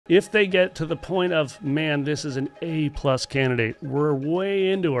if they get to the point of, man, this is an A-plus candidate, we're way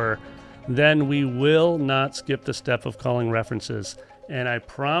into her, then we will not skip the step of calling references. And I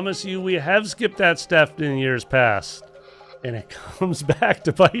promise you, we have skipped that step in years past. And it comes back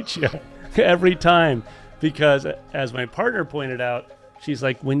to bite you every time. Because as my partner pointed out, she's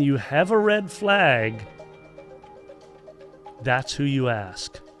like, when you have a red flag, that's who you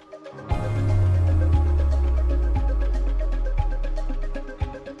ask.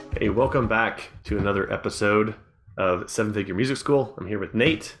 Hey, welcome back to another episode of Seven Figure Music School. I'm here with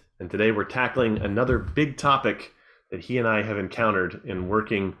Nate, and today we're tackling another big topic that he and I have encountered in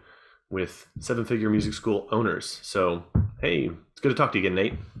working with Seven Figure Music School owners. So, hey, it's good to talk to you again,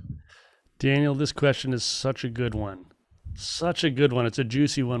 Nate. Daniel, this question is such a good one. Such a good one. It's a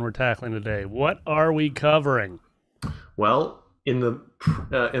juicy one we're tackling today. What are we covering? Well, in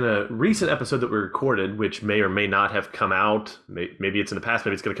a recent episode that we recorded, which may or may not have come out, maybe it's in the past,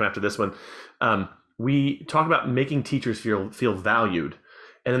 maybe it's going to come after this one, we talk about making teachers feel valued.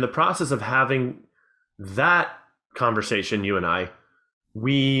 And in the process of having that conversation, you and I,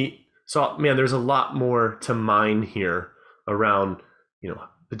 we saw, man, there's a lot more to mine here around,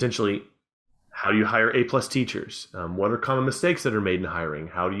 potentially how do you hire A-plus teachers? What are common mistakes that are made in hiring?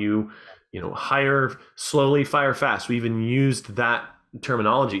 How do you hire slowly, fire fast? We even used that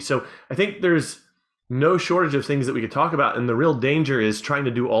terminology. So I think there's no shortage of things that we could talk about. And the real danger is trying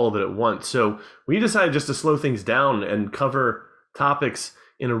to do all of it at once. So we decided just to slow things down and cover topics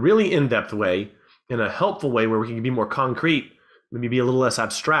in a really in-depth way, in a helpful way where we can be more concrete, maybe be a little less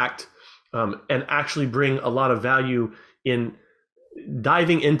abstract, and actually bring a lot of value in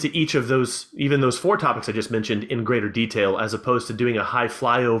diving into each of those, even those four topics I just mentioned, in greater detail, as opposed to doing a high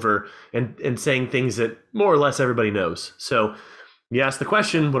flyover and saying things that more or less everybody knows. So you ask the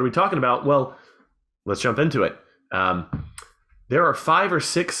question, what are we talking about? Well, let's jump into it. There are 5 or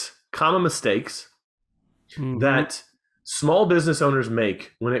 6 common mistakes that small business owners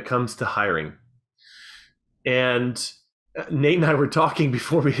make when it comes to hiring. And Nate and I were talking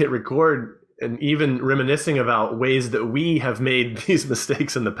before we hit record, and even reminiscing about ways that we have made these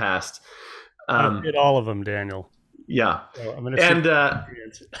mistakes in the past. I did all of them, Daniel. Yeah. So I'm gonna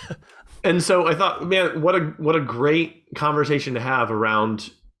and so I thought, man, what a great conversation to have around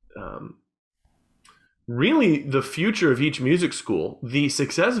really the future of each music school. The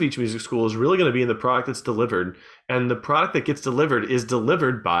success of each music school is really going to be in the product that's delivered. And the product that gets delivered is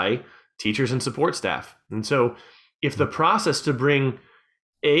delivered by teachers and support staff. And so if the process to bring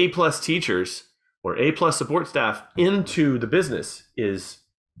A-plus teachers or A-plus support staff into the business is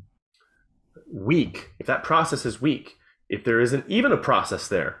weak, if that process is weak, if there isn't even a process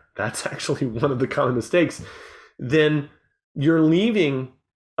there, that's actually one of the common mistakes, then you're leaving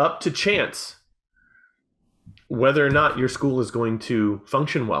up to chance whether or not your school is going to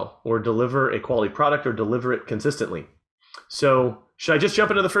function well or deliver a quality product or deliver it consistently. So should I just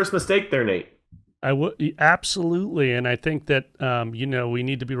jump into the first mistake there, Nate? I would, absolutely. And I think that, we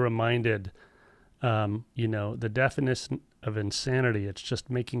need to be reminded, the definition of insanity, it's just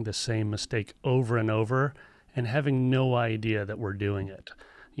making the same mistake over and over and having no idea that we're doing it.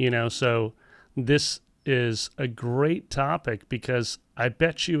 So this is a great topic because I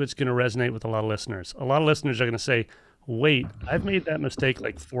bet you it's going to resonate with a lot of listeners. A lot of listeners are going to say, wait, I've made that mistake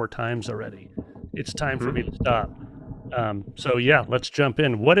like 4 times already. It's time for me to stop. So yeah, let's jump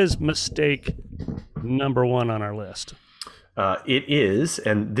in. What is mistake number 1 on our list? It is,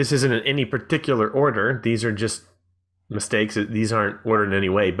 and this isn't in any particular order. These are just mistakes. These aren't ordered in any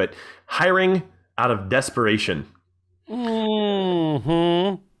way, but hiring out of desperation.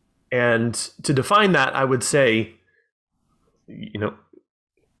 Mm-hmm. And to define that, I would say,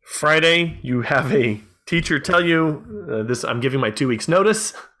 Friday, you have a teacher tell you this, I'm giving my 2 weeks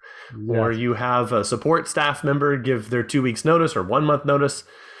notice. Yeah. Or you have a support staff member give their 2 weeks notice or 1 month notice.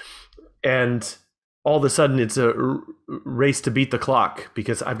 And all of a sudden it's a race to beat the clock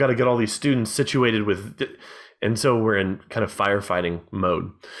because I've got to get all these students situated with, and so we're in kind of firefighting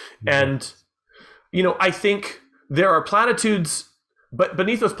mode. Mm-hmm. And, I think there are platitudes, but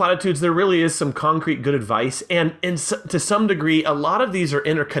beneath those platitudes, there really is some concrete good advice. And to some degree, a lot of these are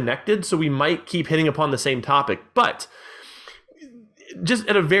interconnected. So we might keep hitting upon the same topic, but just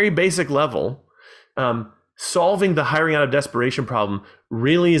at a very basic level, solving the hiring out of desperation problem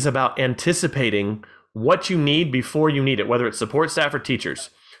really is about anticipating what you need before you need it, whether it's support staff or teachers.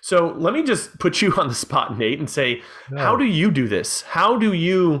 So let me just put you on the spot, Nate, and say, How do you do this? How do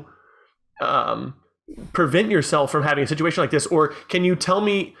you prevent yourself from having a situation like this? Or can you tell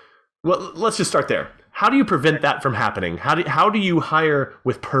me, well, let's just start there. How do you prevent that from happening? How do you hire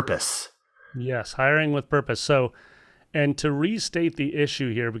with purpose? Yes, hiring with purpose. So And to restate the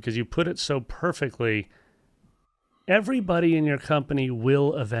issue here, because you put it so perfectly, everybody in your company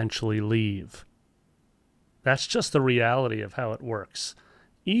will eventually leave. That's just the reality of how it works.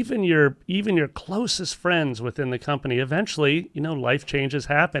 Even your closest friends within the company, eventually, life changes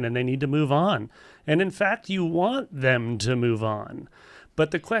happen and they need to move on. And in fact, you want them to move on.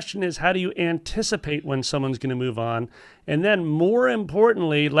 But the question is, how do you anticipate when someone's going to move on? And then more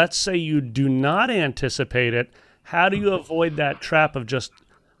importantly, let's say you do not anticipate it. How do you avoid that trap of just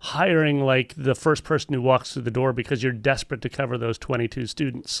hiring like the first person who walks through the door because you're desperate to cover those 22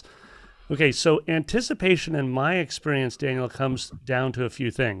 students? Okay, so anticipation in my experience, Daniel, comes down to a few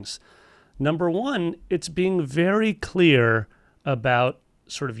things. Number one, it's being very clear about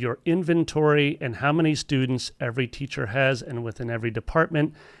sort of your inventory and how many students every teacher has and within every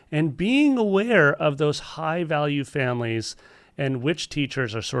department, and being aware of those high value families and which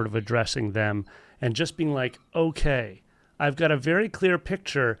teachers are sort of addressing them, and just being like, okay, I've got a very clear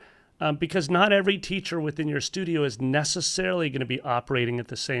picture, because not every teacher within your studio is necessarily going to be operating at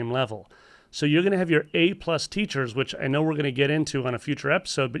the same level. So you're going to have your A+ teachers, which I know we're going to get into on a future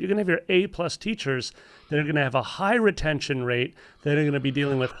episode, but you're going to have your A+ teachers that are going to have a high retention rate, that are going to be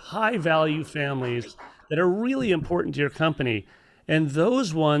dealing with high value families that are really important to your company. And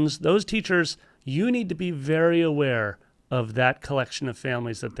those teachers, you need to be very aware of that collection of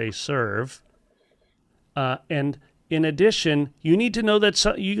families that they serve. And in addition, you need to know that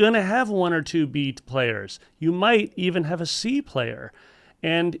you're going to have one or two B players. You might even have a C player.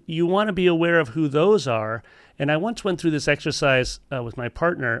 And you want to be aware of who those are. And I once went through this exercise with my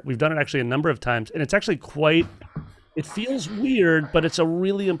partner. We've done it actually a number of times. And it's actually it feels weird, but it's a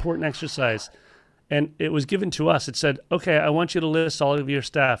really important exercise. And it was given to us. It said, okay, I want you to list all of your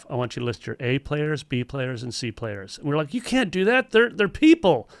staff. I want you to list your A players, B players, and C players. And we're like, you can't do that. They're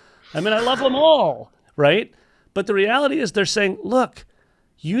people. I mean, I love them all, right? But the reality is they're saying, look,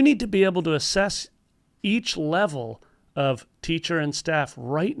 you need to be able to assess each level of teacher and staff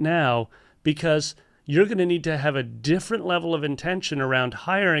right now, because you're going to need to have a different level of intention around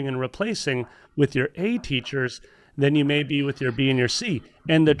hiring and replacing with your A teachers than you may be with your B and your C.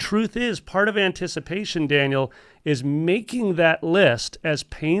 And the truth is, part of anticipation, Daniel, is making that list, as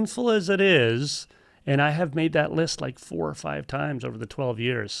painful as it is. And I have made that list like 4 or 5 times over the 12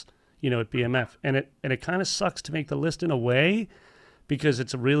 years, at BMF. And it kind of sucks to make the list in a way, because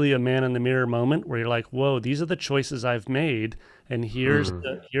it's really a man in the mirror moment where you're like, whoa, these are the choices I've made, and here's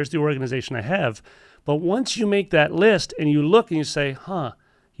the organization I have. But once you make that list and you look and you say,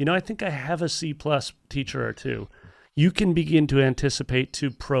 I think I have a C+ teacher or two, you can begin to anticipate to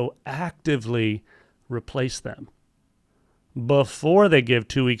proactively replace them before they give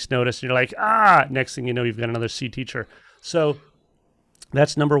 2 weeks notice. And you're like, next thing you know, you've got another C teacher. So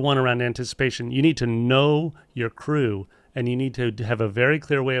that's number one around anticipation. You need to know your crew, and you need to have a very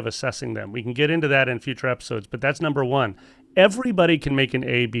clear way of assessing them. We can get into that in future episodes, but that's number one. Everybody can make an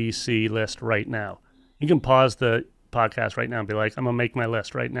A, B, C list right now. You can pause the podcast right now and be like, I'm going to make my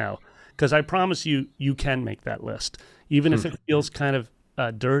list right now. Because I promise you, you can make that list, even if it feels kind of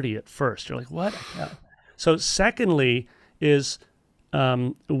dirty at first. You're like, what? Yeah. So secondly is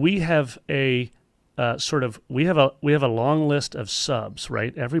we have a we have a long list of subs,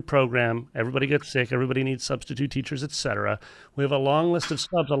 right? Every program, everybody gets sick, everybody needs substitute teachers, etc. We have a long list of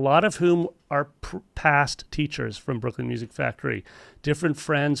subs, a lot of whom are past teachers from Brooklyn Music Factory, different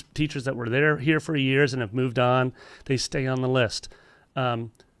friends, teachers that were here for years and have moved on. They stay on the list.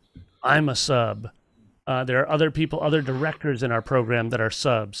 I'm a sub. There are other people, other directors in our program that are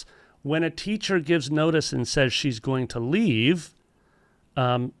subs. When a teacher gives notice and says she's going to leave,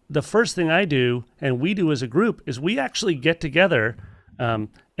 the first thing I do, and we do as a group, is we actually get together and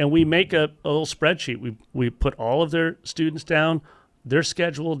we make a little spreadsheet. We put all of their students down, their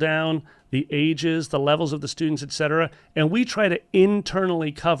schedule down, the ages, the levels of the students, etc. And we try to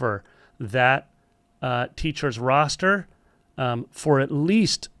internally cover that teacher's roster for at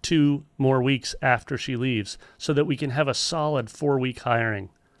least 2 more weeks after she leaves, so that we can have a solid 4-week hiring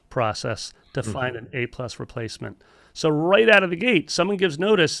process to find an A+ replacement. So right out of the gate, someone gives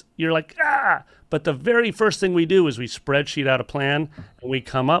notice, you're like, but the very first thing we do is we spreadsheet out a plan, and we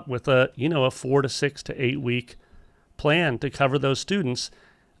come up with a 4 to 6 to 8 week plan to cover those students.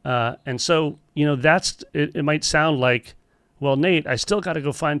 And so, it might sound like, well, Nate, I still got to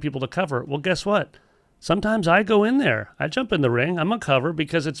go find people to cover. Well, guess what? Sometimes I go in there. I jump in the ring. I'm a cover,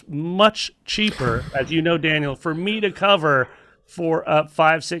 because it's much cheaper, as you know, Daniel, for me to cover for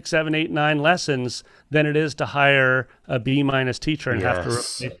 5, 6, 7, 8, 9 lessons than it is to hire a B- teacher and have to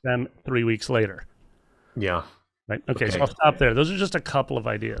replace them 3 weeks later. Yeah. Right. Okay, so I'll stop there. Those are just a couple of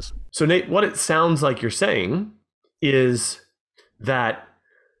ideas. So Nate, what it sounds like you're saying is that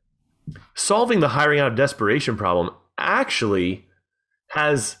solving the hiring out of desperation problem actually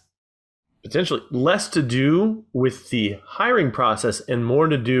has potentially less to do with the hiring process and more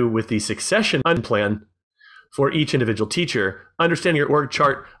to do with the succession plan for each individual teacher, understanding your org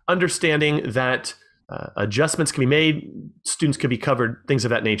chart, understanding that adjustments can be made, students can be covered, things of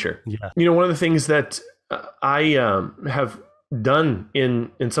that nature. Yeah. One of the things that I have done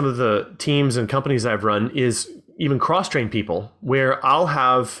in some of the teams and companies I've run is even cross-train people, where I'll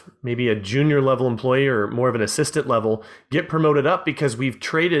have maybe a junior level employee or more of an assistant level get promoted up because we've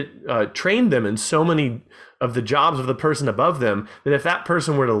trained them in so many of the jobs of the person above them that if that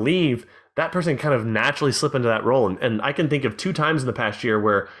person were to leave, that person kind of naturally slip into that role. And I can think of 2 times in the past year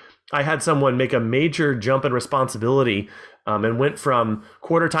where I had someone make a major jump in responsibility and went from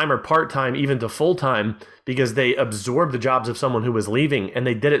quarter-time or part-time even to full-time because they absorbed the jobs of someone who was leaving. And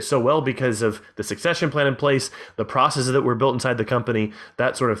they did it so well because of the succession plan in place, the processes that were built inside the company,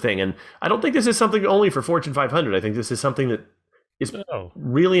 that sort of thing. And I don't think this is something only for Fortune 500. I think this is something that is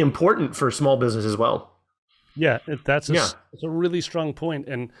really important for small business as well. Yeah, it's a really strong point.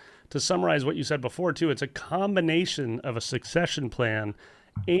 And to summarize what you said before too, it's a combination of a succession plan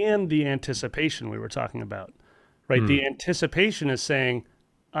and the anticipation we were talking about, right? The anticipation is saying,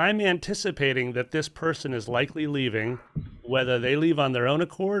 I'm anticipating that this person is likely leaving, whether they leave on their own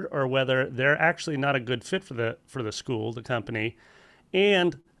accord or whether they're actually not a good fit for the school, the company.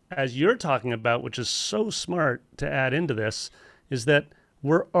 And as you're talking about, which is so smart to add into this, is that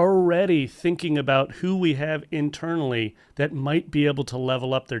we're already thinking about who we have internally that might be able to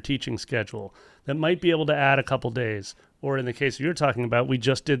level up their teaching schedule, that might be able to add a couple days. Or in the case you're talking about, we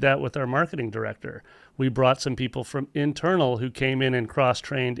just did that with our marketing director. We brought some people from internal who came in and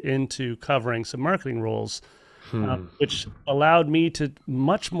cross-trained into covering some marketing roles, which allowed me to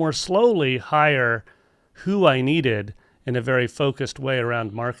much more slowly hire who I needed in a very focused way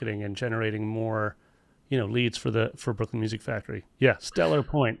around marketing and generating more, leads for Brooklyn Music Factory. Yeah, stellar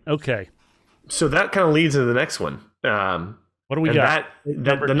point. Okay. So that kind of leads into the next one. What do we got?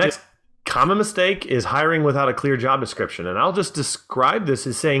 The next common mistake is hiring without a clear job description. And I'll just describe this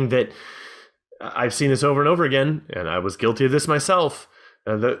as saying that I've seen this over and over again, and I was guilty of this myself.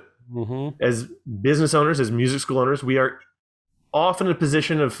 As business owners, as music school owners, we are often in a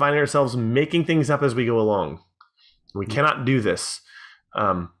position of finding ourselves making things up as we go along. We cannot do this.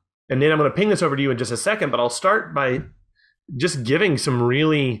 And Nate, I'm going to ping this over to you in just a second, but I'll start by just giving some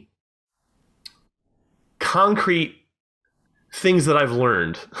really concrete things that I've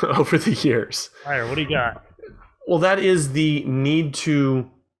learned over the years. All right, what do you got? Well, that is the need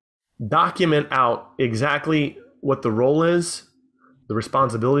to document out exactly what the role is, the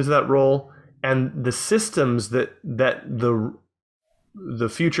responsibilities of that role, and the systems that the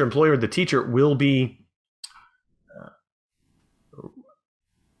future employer, the teacher, will be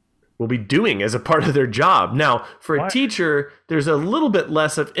doing as a part of their job. Now, for a teacher, there's a little bit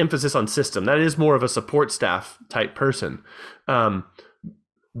less of emphasis on system. That is more of a support staff type person.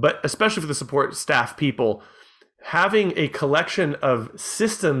 But especially for the support staff people, having a collection of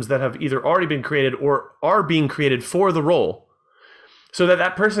systems that have either already been created or are being created for the role, so that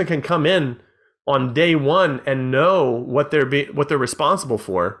that person can come in on day one and know what they're responsible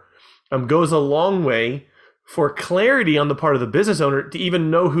for, goes a long way for clarity on the part of the business owner to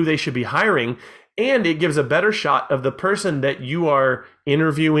even know who they should be hiring. And it gives a better shot of the person that you are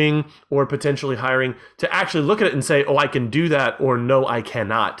interviewing or potentially hiring to actually look at it and say, oh, I can do that, or no, I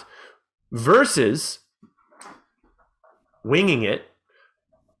cannot, versus winging it,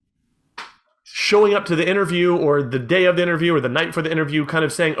 showing up to the interview or the day of the interview or the night for the interview, kind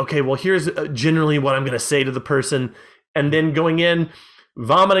of saying, okay, well, here's generally what I'm going to say to the person, and then going in,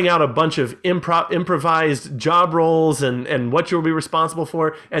 vomiting out a bunch of improvised job roles and what you'll be responsible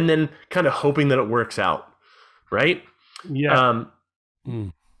for, and then kind of hoping that it works out, right? Yeah.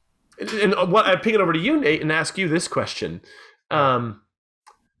 And what I pick it over to you, Nate, and ask you this question: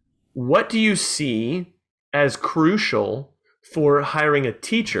 what do you see as crucial for hiring a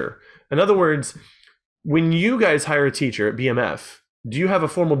teacher? In other words, when you guys hire a teacher at BMF, do you have a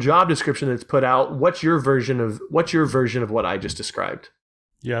formal job description that's put out? What's your version of what I just described?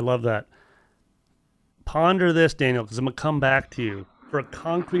 Yeah, I love that. Ponder this, Daniel, because I'm going to come back to you for a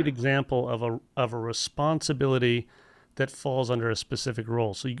concrete example of a responsibility that falls under a specific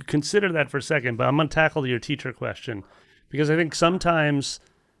role. So you consider that for a second, but I'm going to tackle your teacher question, because I think sometimes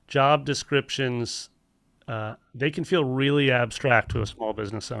job descriptions, they can feel really abstract to a small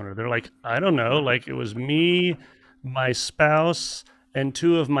business owner. They're like, I don't know, like it was me, my spouse, and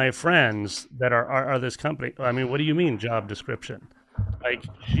 2 of my friends that are this company. I mean, what do you mean job description? Like,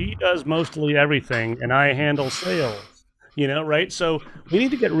 she does mostly everything and I handle sales, right? So we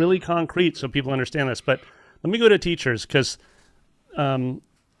need to get really concrete so people understand this. But let me go to teachers, because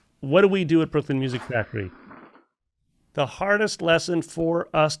what do we do at Brooklyn Music Factory? The hardest lesson for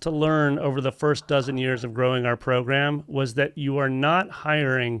us to learn over the first dozen years of growing our program was that you are not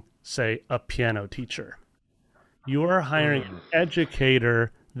hiring, say, a piano teacher. You are hiring an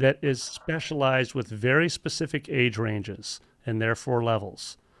educator that is specialized with very specific age ranges and therefore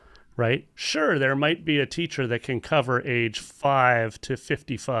levels, right? Sure, there might be a teacher that can cover age 5 to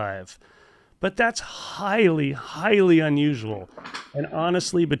 55, but that's highly, highly unusual. And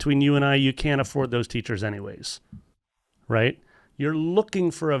honestly, between you and I, you can't afford those teachers anyways, right? You're looking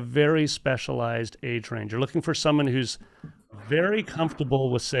for a very specialized age range. You're looking for someone who's very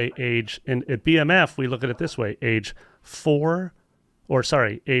comfortable with, say, age, and at BMF, we look at it this way, age 4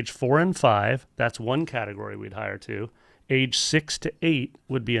 and 5, that's one category we'd hire to. Age 6 to 8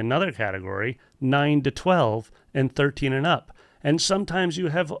 would be another category, 9 to 12, and 13 and up. And sometimes you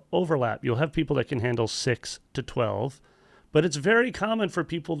have overlap. You'll have people that can handle 6 to 12, but it's very common for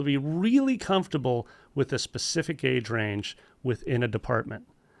people to be really comfortable with a specific age range within a department.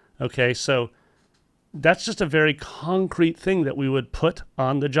 Okay, so that's just a very concrete thing that we would put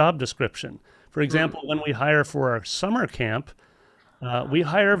on the job description. For example, when we hire for our summer camp, we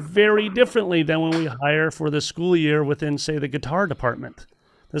hire very differently than when we hire for the school year within, say, the guitar department.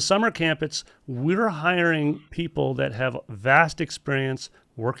 The summer camp, we're hiring people that have vast experience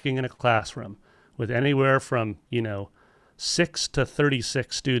working in a classroom with anywhere from, 6 to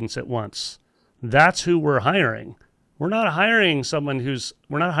 36 students at once. That's who we're hiring. We're not hiring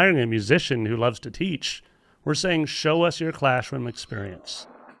a musician who loves to teach. We're saying, show us your classroom experience.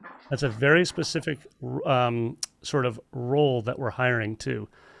 That's a very specific sort of role that we're hiring to.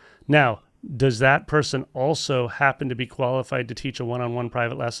 Now, does that person also happen to be qualified to teach a one-on-one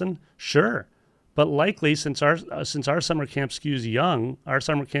private lesson? Sure. But likely, since our summer camp skews young, our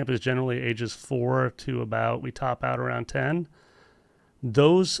summer camp is generally ages 4 to we top out around 10.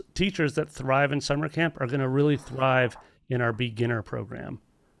 Those teachers that thrive in summer camp are going to really thrive in our beginner program.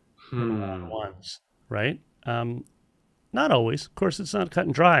 One-on-ones, right? Not always. Of course, it's not cut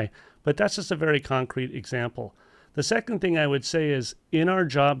and dry, but that's just a very concrete example. The second thing I would say is, in our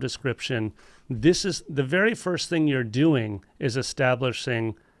job description, this is the very first thing you're doing is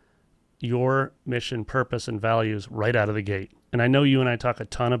establishing your mission, purpose, and values right out of the gate. And I know you and I talk a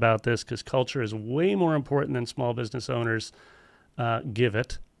ton about this because culture is way more important than small business owners give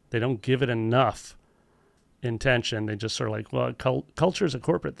it. They don't give it enough intention. They just sort of like, well, culture is a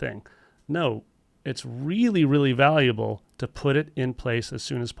corporate thing. No, it's really, really valuable to put it in place as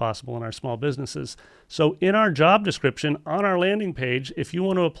soon as possible in our small businesses. So in our job description on our landing page, if you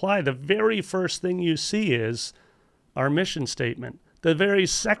want to apply, the very first thing you see is our mission statement. The very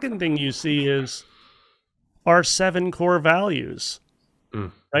second thing you see is our 7 core values,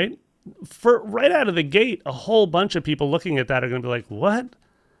 right? Right out of the gate, a whole bunch of people looking at that are going to be like, what?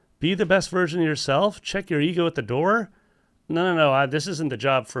 Be the best version of yourself? Check your ego at the door? No, this isn't the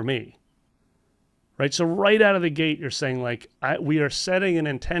job for me. Right? So right out of the gate, you're saying we are setting an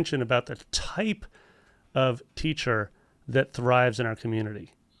intention about the type of teacher that thrives in our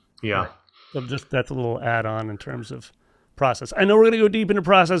community. Yeah. Right? So that's a little add-on in terms of process. I know we're going to go deep into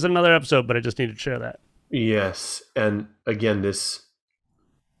process in another episode, but I just needed to share that. Yes. And again,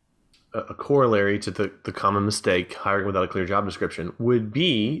 a corollary to the common mistake, hiring without a clear job description, would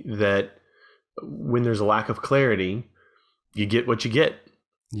be that when there's a lack of clarity, you get what you get.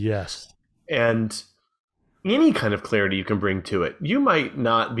 Yes. And any kind of clarity you can bring to it. You might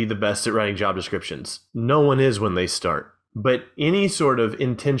not be the best at writing job descriptions. No one is when they start. But any sort of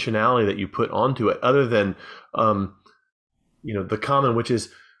intentionality that you put onto it, other than, the common, which is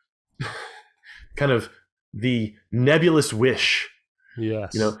kind of the nebulous wish.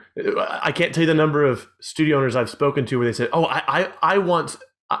 Yes. I can't tell you the number of studio owners I've spoken to where they said, oh, I want,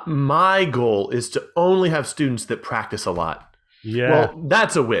 my goal is to only have students that practice a lot. Yeah. Well,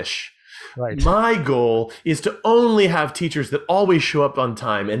 that's a wish. Right. My goal is to only have teachers that always show up on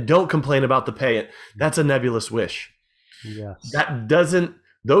time and don't complain about the pay. That's a nebulous wish. Yes.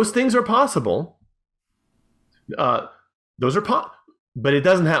 Those things are possible. But it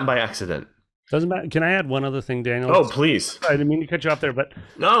doesn't happen by accident. Doesn't matter. Can I add one other thing, Daniel? Oh, please. I didn't mean to cut you off there, but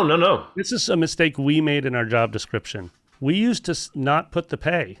No. This is a mistake we made in our job description. We used to not put the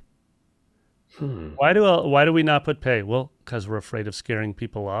pay. Why do we not put pay? Well, because we're afraid of scaring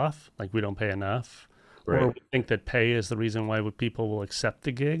people off, like we don't pay enough. Right. Or we think that pay is the reason why people will accept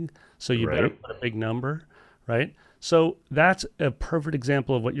the gig. So you better put a big number, right? So that's a perfect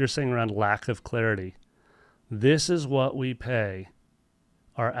example of what you're saying around lack of clarity. This is what we pay.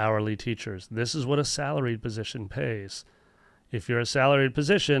 our hourly teachers. This is what a salaried position pays. If you're a salaried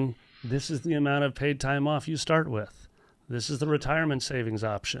position, this is the amount of paid time off you start with. This is the retirement savings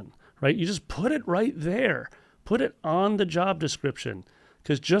option, right? You just put it right there. Put it on the job description.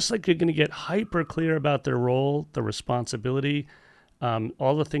 Because just like you're going to get hyper clear about their role, the responsibility,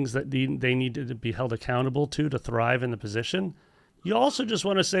 all the things that they need to be held accountable to thrive in the position, you also just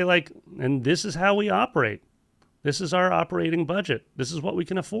want to say, like, and this is how we operate. This is our operating budget. This is what we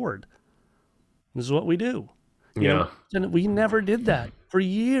can afford. This is what we do. You know? And we never did that for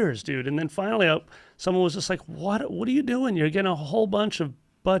years, dude. And then finally, someone was just like, what are you doing? You're getting a whole bunch of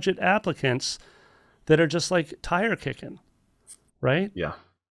budget applicants that are just like tire kicking, right? Yeah.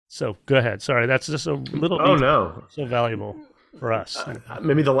 So go ahead. Sorry, that's just a little so valuable for us.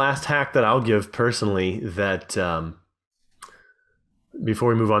 Maybe the last hack that I'll give personally that before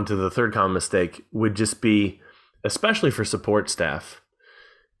we move on to the third common mistake would just be, especially for support staff,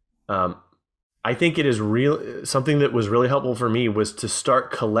 I think it is something that was really helpful for me was to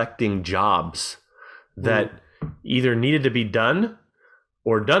start collecting jobs that either needed to be done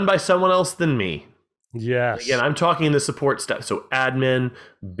or done by someone else than me. Yes. Again, I'm talking in the support staff. So admin,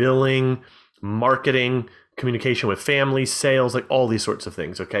 billing, marketing, communication with families, sales, like all these sorts of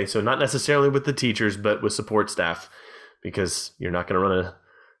things. Okay. So not necessarily with the teachers, but with support staff, because you're not going to run a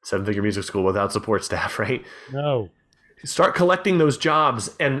 7-figure music school without support staff, right? No. Start collecting those jobs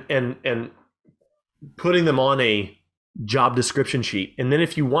and putting them on a job description sheet. And then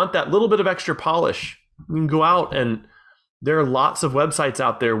if you want that little bit of extra polish, you can go out, and there are lots of websites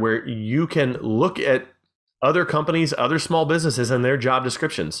out there where you can look at other companies, other small businesses and their job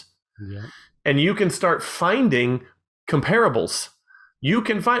descriptions. Yeah. And you can start finding comparables. You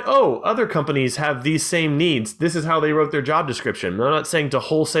can find, other companies have these same needs. This is how they wrote their job description. I'm not saying to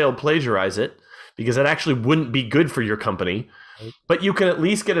wholesale plagiarize it, because that actually wouldn't be good for your company. But you can at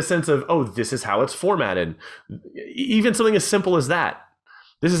least get a sense of, this is how it's formatted. Even something as simple as that.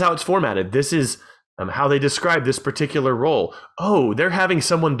 This is how it's formatted. This is how they describe this particular role. Oh, they're having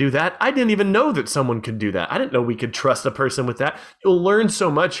someone do that. I didn't even know that someone could do that. I didn't know we could trust a person with that. You'll learn so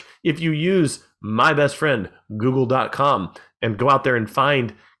much if you use my best friend, google.com, and go out there and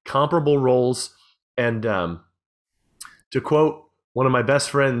find comparable roles. And to quote one of my best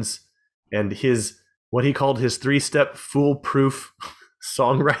friends and what he called his 3-step foolproof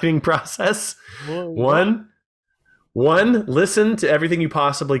songwriting process. Whoa. One, listen to everything you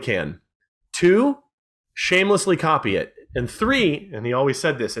possibly can. 2, shamelessly copy it. And 3, and he always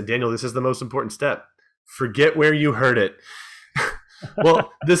said this, and Daniel, this is the most important step, forget where you heard it.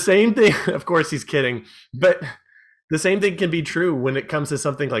 Well, the same thing, of course he's kidding, but the same thing can be true when it comes to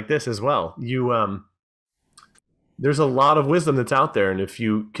something like this as well. There's a lot of wisdom that's out there, and if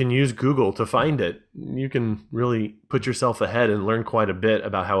you can use Google to find it, you can really put yourself ahead and learn quite a bit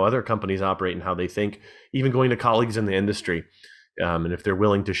about how other companies operate and how they think, even going to colleagues in the industry, and if they're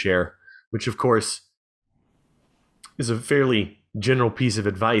willing to share, which of course is a fairly general piece of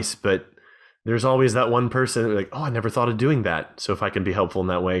advice, but there's always that one person like, I never thought of doing that. So if I can be helpful in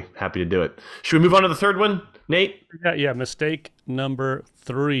that way, happy to do it. Should we move on to the third one, Nate? Yeah. Mistake number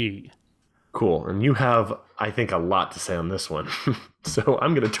 3. Cool. And you have, I think, a lot to say on this one. So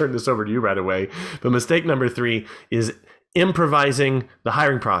I'm going to turn this over to you right away. But mistake number 3 is improvising the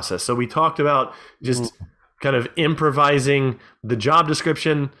hiring process. So we talked about just kind of improvising the job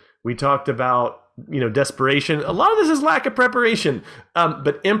description. We talked about, desperation. A lot of this is lack of preparation,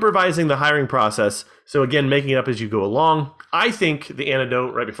 but improvising the hiring process. So again, making it up as you go along. I think the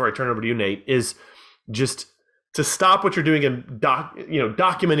antidote, right before I turn it over to you, Nate, is just to stop what you're doing and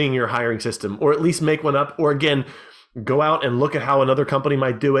documenting your hiring system, or at least make one up, or again, go out and look at how another company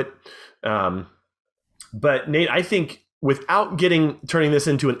might do it. But Nate, I think without turning this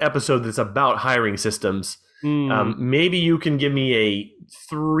into an episode that's about hiring systems, maybe you can give me a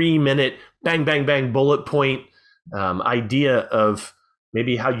 3-minute bang, bang, bang bullet point idea of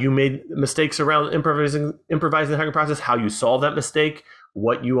maybe how you made mistakes around improvising the hiring process, how you solve that mistake,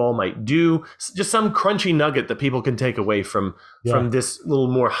 what you all might do, just some crunchy nugget that people can take away from this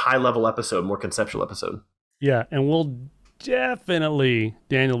little more high level episode, more conceptual episode. Yeah. And we'll definitely,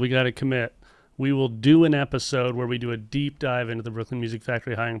 Daniel, we got to commit. We will do an episode where we do a deep dive into the Brooklyn Music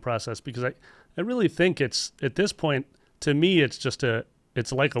Factory hiring process, because I really think it's, at this point, to me,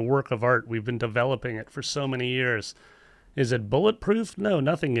 it's like a work of art. We've been developing it for so many years. Is it bulletproof? No,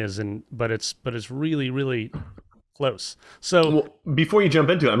 nothing is. But it's really, really close. So before you jump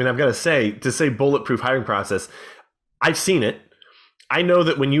into it, I've got to say bulletproof hiring process, I've seen it. I know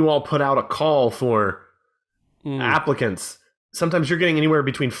that when you all put out a call for applicants, sometimes you're getting anywhere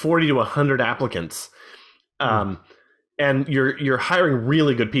between 40 to 100 applicants. And and you're hiring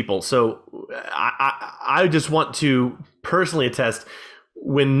really good people. So I just want to personally attest,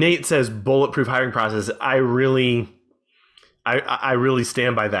 when Nate says bulletproof hiring process, I really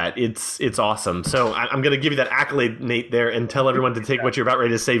stand by that. It's awesome. So I'm going to give you that accolade, Nate, there, and tell everyone to take what you're about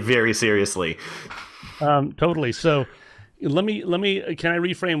ready to say very seriously. Totally. So can I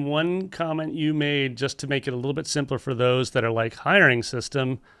reframe one comment you made just to make it a little bit simpler for those that are like, hiring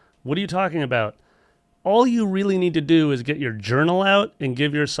system? What are you talking about? All you really need to do is get your journal out and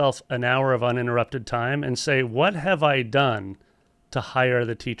give yourself an hour of uninterrupted time and say, what have I done to hire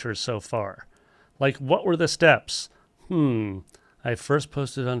the teachers so far? Like, what were the steps? I first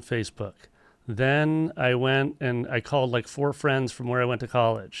posted on Facebook. Then I went and I called like 4 friends from where I went to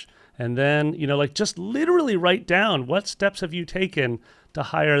college. And then, like, just literally write down, what steps have you taken to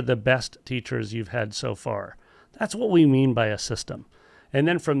hire the best teachers you've had so far? That's what we mean by a system. And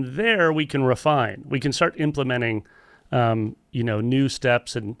then from there, we can refine. We can start implementing, new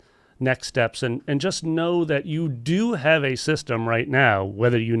steps and next steps. And just know that you do have a system right now,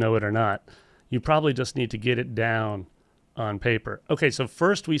 whether you know it or not. You probably just need to get it down on paper. Okay, so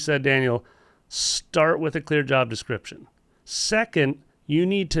first we said, Daniel, start with a clear job description. Second, you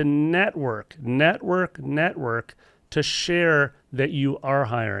need to network to share that you are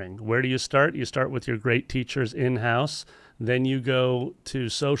hiring. Where do you start? You start with your great teachers in-house. Then you go to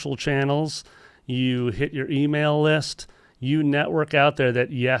social channels. You hit your email list. You network out there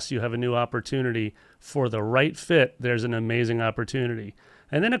that, yes, you have a new opportunity. For the right fit, there's an amazing opportunity.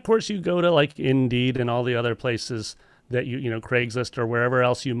 And then, of course, you go to like Indeed and all the other places that Craigslist or wherever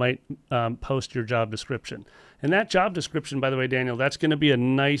else you might post your job description. And that job description, by the way, Daniel, that's going to be a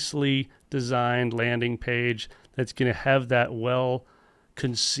nicely designed landing page that's going to have that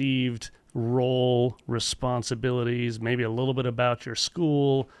well-conceived role, responsibilities, maybe a little bit about your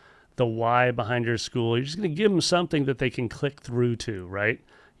school, the why behind your school. You're just going to give them something that they can click through to, right?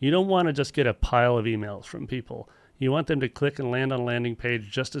 You don't want to just get a pile of emails from people. You want them to click and land on a landing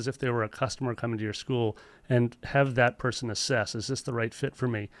page just as if they were a customer coming to your school and have that person assess, is this the right fit for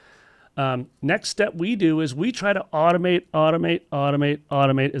me? Next step we do is we try to automate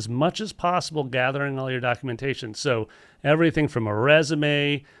as much as possible, gathering all your documentation. So everything from a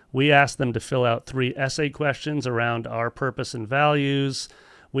resume, we ask them to fill out 3 essay questions around our purpose and values.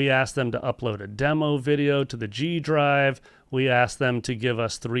 We ask them to upload a demo video to the G Drive. We ask them to give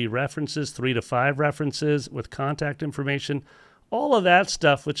us 3 to 5 references with contact information. All of that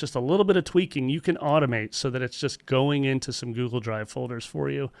stuff with just a little bit of tweaking, you can automate so that it's just going into some Google Drive folders for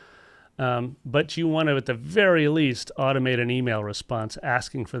you. But you want to, at the very least, automate an email response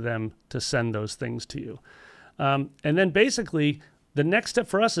asking for them to send those things to you. And then basically, the next step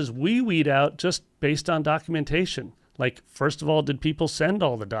for us is we weed out just based on documentation. Like, first of all, did people send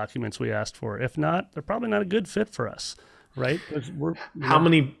all the documents we asked for? If not, they're probably not a good fit for us, right? How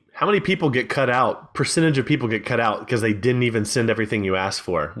many people get cut out? Percentage of people get cut out because they didn't even send everything you asked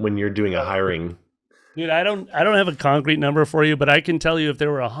for when you're doing a hiring? Dude, I don't have a concrete number for you, but I can tell you if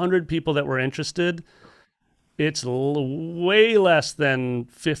there were 100 people that were interested, it's way less than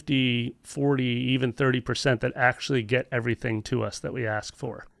 50, 40, even 30% that actually get everything to us that we ask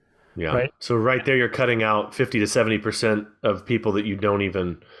for. Yeah. Right? So right there, you're cutting out 50 to 70% of people that you don't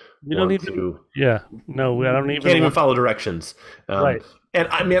even Yeah. No, I don't even. Can't even follow directions. Right. And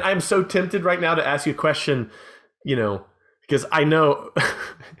I mean, I'm so tempted right now to ask you a question, because I know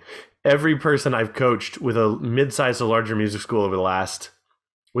every person I've coached with a mid-sized to larger music school over the last,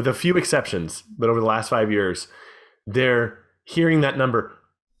 with a few exceptions, but over the last 5 years, they're hearing that number,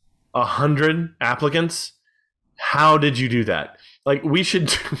 100 applicants. How did you do that? Like, we should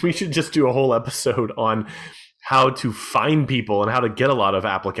just do a whole episode on how to find people and how to get a lot of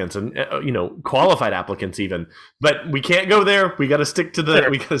applicants and qualified applicants even. But we can't go there. We got to stick to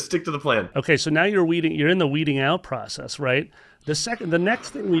the plan. Okay, so now you're in the weeding out process, right? The next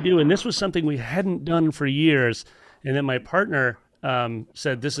thing we do, and this was something we hadn't done for years, and then my partner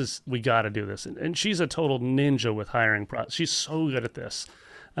said, we got to do this. And she's a total ninja with hiring process. She's so good at this.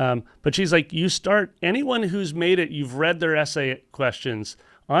 But she's like, anyone who's made it, you've read their essay questions.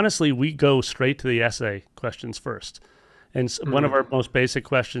 Honestly, we go straight to the essay questions first. And one of our most basic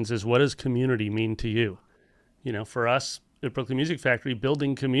questions is, what does community mean to you? For us at Brooklyn Music Factory,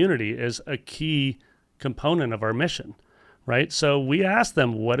 building community is a key component of our mission, right? So we ask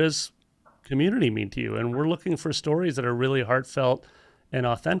them, what does community mean to you? And we're looking for stories that are really heartfelt and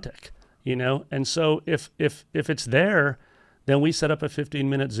authentic, And so if it's there, then we set up a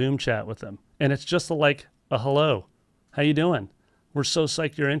 15-minute Zoom chat with them. And it's just like a hello. How you doing? We're so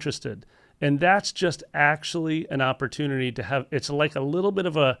psyched you're interested. And that's just actually an opportunity to have, it's like a little bit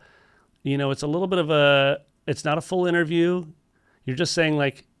of a, it's not a full interview. You're just saying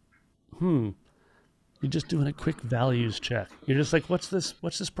like, you're just doing a quick values check. You're just like, what's this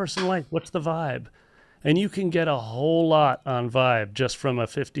person like? What's the vibe? And you can get a whole lot on vibe just from a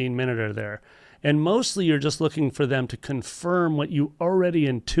 15-minute there. And mostly you're just looking for them to confirm what you already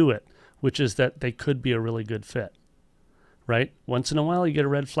intuit, which is that they could be a really good fit, right? Once in a while you get a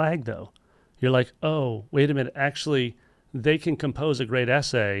red flag though. You're like, oh, wait a minute, actually they can compose a great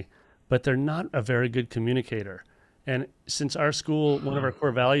essay, but they're not a very good communicator. And since our school, one of our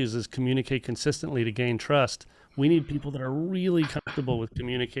core values is communicate consistently to gain trust, we need people that are really comfortable with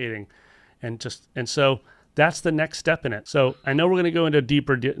communicating. And so that's the next step in it. So I know we're going to go into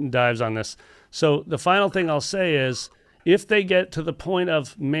deeper dives on this. So the final thing I'll say is, if they get to the point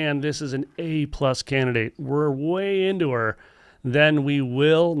of, man, this is an A+ candidate, we're way into her, then we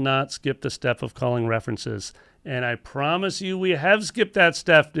will not skip the step of calling references. And I promise you, we have skipped that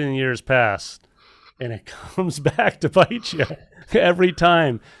step in years past. And it comes back to bite you every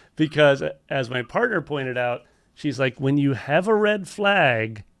time. Because as my partner pointed out, she's like, when you have a red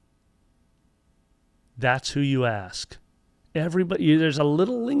flag, that's who you ask. Everybody, there's a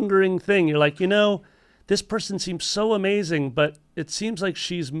little lingering thing. You're like, this person seems so amazing, but it seems like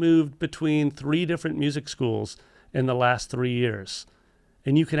she's moved between 3 different music schools in the last 3 years.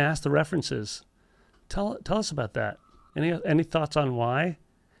 And you can ask the references. Tell us about that. Any thoughts on why?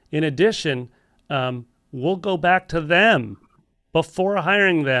 In addition, we'll go back to them before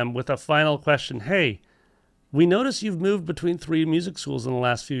hiring them with a final question. Hey, we notice you've moved between 3 music schools in the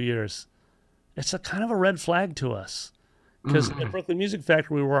last few years. It's a kind of a red flag to us. Because at Brooklyn Music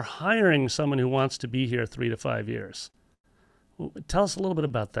Factory, we're hiring someone who wants to be here 3 to 5 years. Tell us a little bit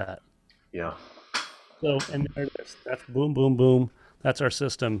about that. Yeah. So, and there it is. That's boom, boom, boom. That's our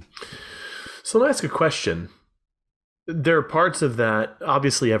system. So let me ask a question. There are parts of that,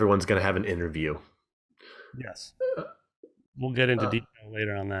 obviously everyone's going to have an interview. Yes. We'll get into detail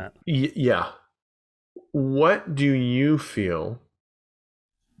later on that. Yeah. What do you feel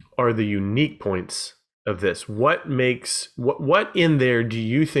are the unique points of this? What in there do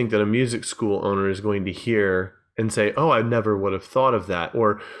you think that a music school owner is going to hear and say, oh, I never would have thought of that?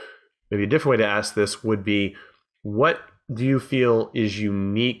 Or maybe a different way to ask this would be, what do you feel is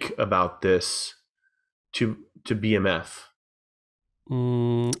unique about this to BMF?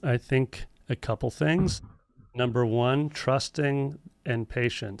 I think a couple things. Number one, trusting and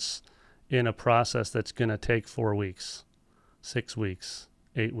patience in a process that's going to take 4 weeks, 6 weeks,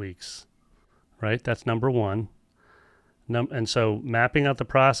 8 weeks, right? That's number one. And so mapping out the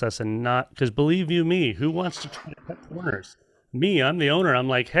process and not, because believe you me, who wants to try to cut corners? Me, I'm the owner. I'm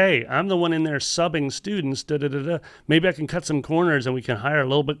like, hey, I'm the one in there subbing students. Maybe I can cut some corners and we can hire a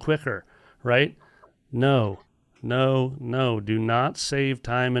little bit quicker, right? No. Do not save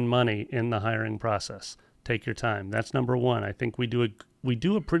time and money in the hiring process. Take your time. That's number one. I think we do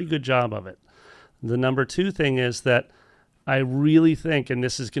a pretty good job of it. The number two thing is that I really think, and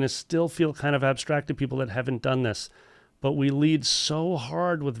this is going to still feel kind of abstract to people that haven't done this, but we lead so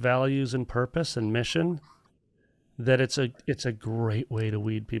hard with values and purpose and mission that it's a great way to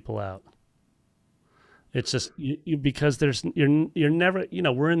weed people out. It's just because you're never,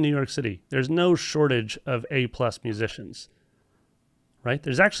 we're in New York City. There's no shortage of A+ musicians, right?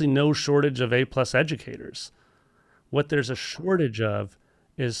 There's actually no shortage of A+ educators. What there's a shortage of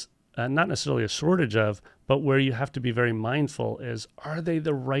is not necessarily a shortage of, but where you have to be very mindful is, are they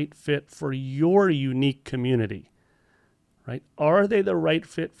the right fit for your unique community? Right? Are they the right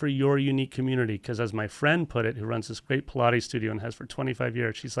fit for your unique community? Because as my friend put it, who runs this great Pilates studio and has for 25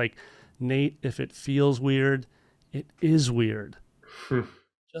 years, she's like, Nate, if it feels weird, it is weird.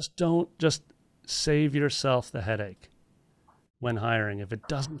 Just save yourself the headache when hiring. If it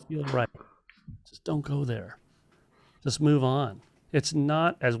doesn't feel right, just don't go there. Just move on. It's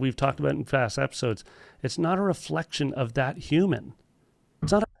not, as we've talked about in past episodes, it's not a reflection of that human.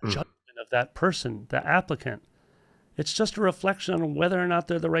 It's not a judgment of that person, the applicant. It's just a reflection on whether or not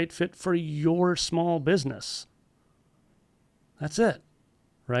they're the right fit for your small business. That's it,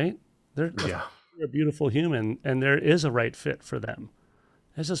 right? They're a beautiful human, and there is a right fit for them.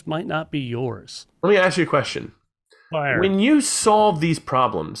 It just might not be yours. Let me ask you a question. Fire. When you solve these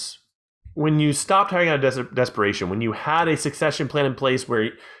problems, when you stopped hiring out of desperation, when you had a succession plan in place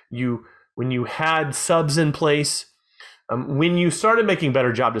when you had subs in place, when you started making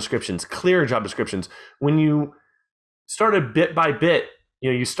better job descriptions, clearer job descriptions, when you started bit by bit,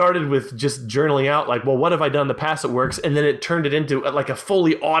 you started with just journaling out like, well, what have I done in the past that works? And then it turned it into like a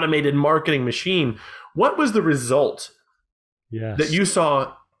fully automated marketing machine. What was the result that you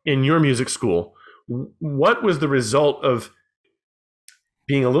saw in your music school? What was the result of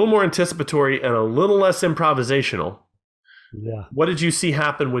being a little more anticipatory and a little less improvisational. Yeah. What did you see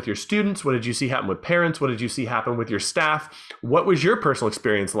happen with your students? What did you see happen with parents? What did you see happen with your staff? What was your personal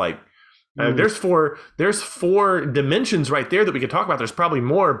experience like? There's four dimensions right there that we could talk about. There's probably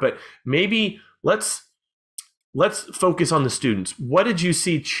more, but maybe let's focus on the students. What did you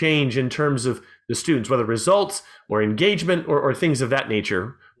see change in terms of the students, whether results or engagement or things of that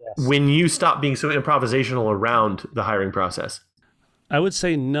nature, when you stopped being so improvisational around the hiring process? I would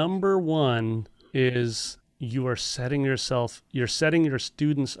say number one is you're setting your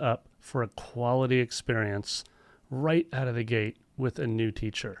students up for a quality experience right out of the gate with a new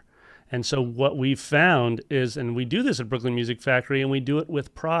teacher. And so what we've found is, and we do this at Brooklyn Music Factory, and we do it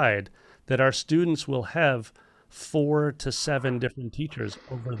with pride, that our students will have 4 to 7 different teachers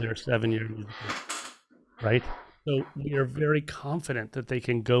over their 7-year music career, right? So we are very confident that they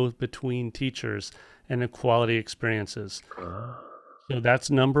can go between teachers and quality experiences. So that's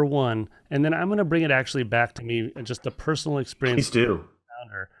number one. And then I'm going to bring it actually back to me, just the personal experience. Please do.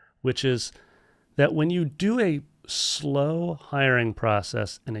 Which is that when you do a slow hiring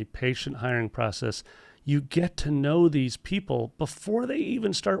process and a patient hiring process, you get to know these people before they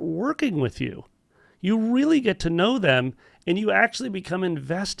even start working with you. You really get to know them, and you actually become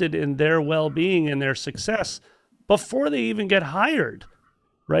invested in their well-being and their success before they even get hired,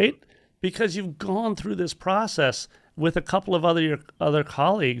 right? Because you've gone through this process with a couple of other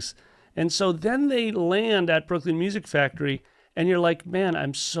colleagues. And so then they land at Brooklyn Music Factory, and you're like, man,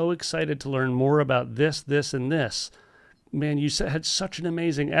 I'm so excited to learn more about this, this, and this. Man, you had such an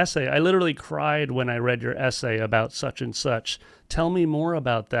amazing essay. I literally cried when I read your essay about such and such. Tell me more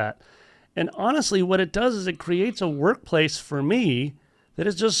about that. And honestly, what it does is it creates a workplace for me that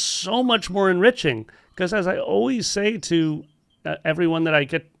is just so much more enriching. Because as I always say to everyone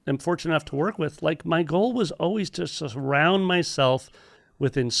that am fortunate enough to work with, like, my goal was always to surround myself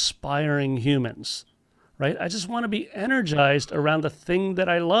with inspiring humans, right? I just want to be energized around the thing that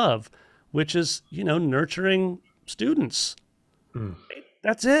I love, which is, nurturing students.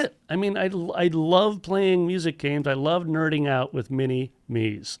 That's it. I mean, I love playing music games. I love nerding out with mini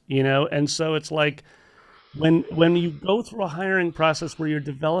me's, and so it's like when you go through a hiring process where you're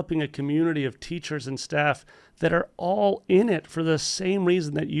developing a community of teachers and staff that are all in it for the same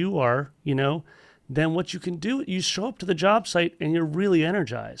reason that you are, then what you can do, you show up to the job site and you're really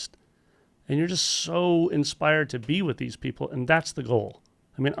energized and you're just so inspired to be with these people. And that's the goal.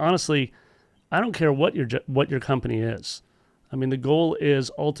 I mean, honestly, I don't care what your company is. I mean, the goal is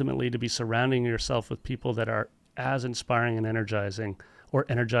ultimately to be surrounding yourself with people that are as inspiring and energizing, or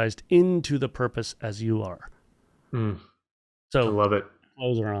energized into the purpose as you are. So I love it.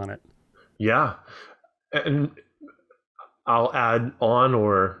 Closer on it. Yeah. And I'll add on,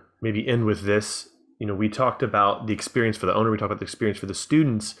 or maybe end with this. We talked about the experience for the owner. We talked about the experience for the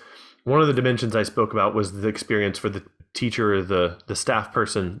students. One of the dimensions I spoke about was the experience for the teacher or the staff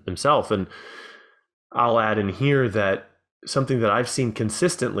person themselves. And I'll add in here that something that I've seen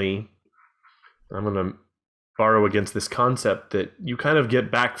consistently, I'm going to borrow against this concept, that you kind of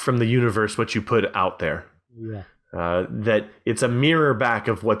get back from the universe what you put out there. Yeah. That it's a mirror back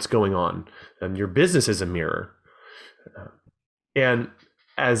of what's going on, and your business is a mirror. And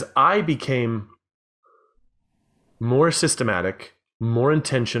as I became more systematic, more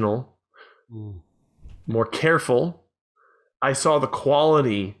intentional, more careful, I saw the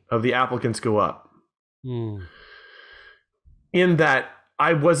quality of the applicants go up. In that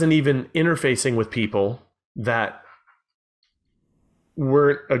I wasn't even interfacing with people that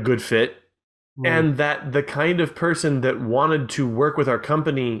weren't a good fit, and that the kind of person that wanted to work with our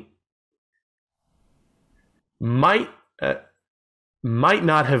company might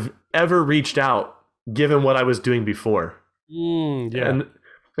not have ever reached out given what I was doing before. Yeah. And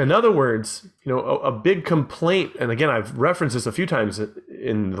in other words, a big complaint, and again, I've referenced this a few times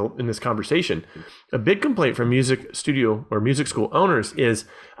in this conversation, a big complaint from music studio or music school owners is,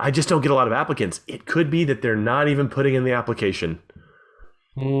 I just don't get a lot of applicants. It could be that they're not even putting in the application.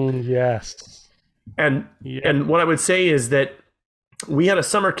 Yes. And what I would say is that we had a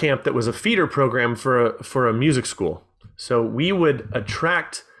summer camp that was a feeder program for a music school. So we would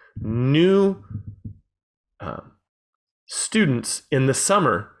attract new students in the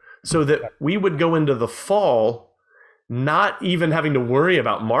summer so that we would go into the fall not even having to worry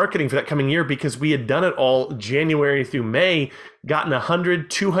about marketing for that coming year, because we had done it all January through May, gotten 100,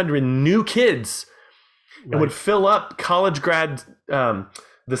 200 new kids, and would fill up college grad, the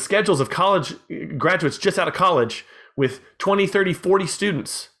schedules of college graduates just out of college with 20, 30, 40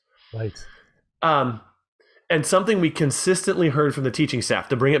 students. Right. And something we consistently heard from the teaching staff,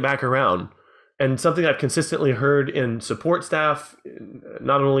 to bring it back around, and something I've consistently heard in support staff,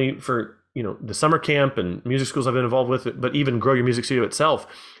 not only for the summer camp and music schools I've been involved with, but even Grow Your Music Studio itself,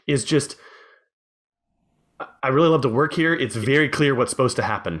 is just, I really love to work here. It's very clear what's supposed to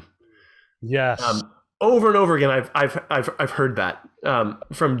happen. Yes. Over and over again, I've heard that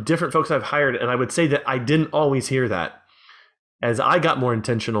from different folks I've hired, and I would say that I didn't always hear that. As I got more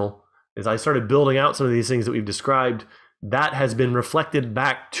intentional, as I started building out some of these things that we've described, that has been reflected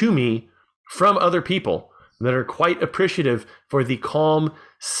back to me from other people that are quite appreciative for the calm,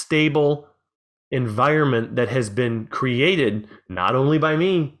 stable environment that has been created not only by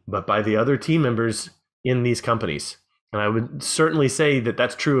me, but by the other team members in these companies. And I would certainly say that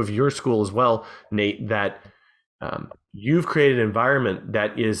that's true of your school as well, Nate, that you've created an environment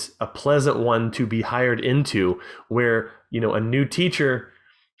that is a pleasant one to be hired into, where a new teacher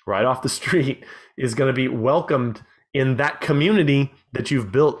right off the street is going to be welcomed in that community that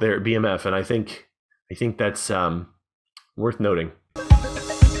you've built there at BMF. And I think that's worth noting.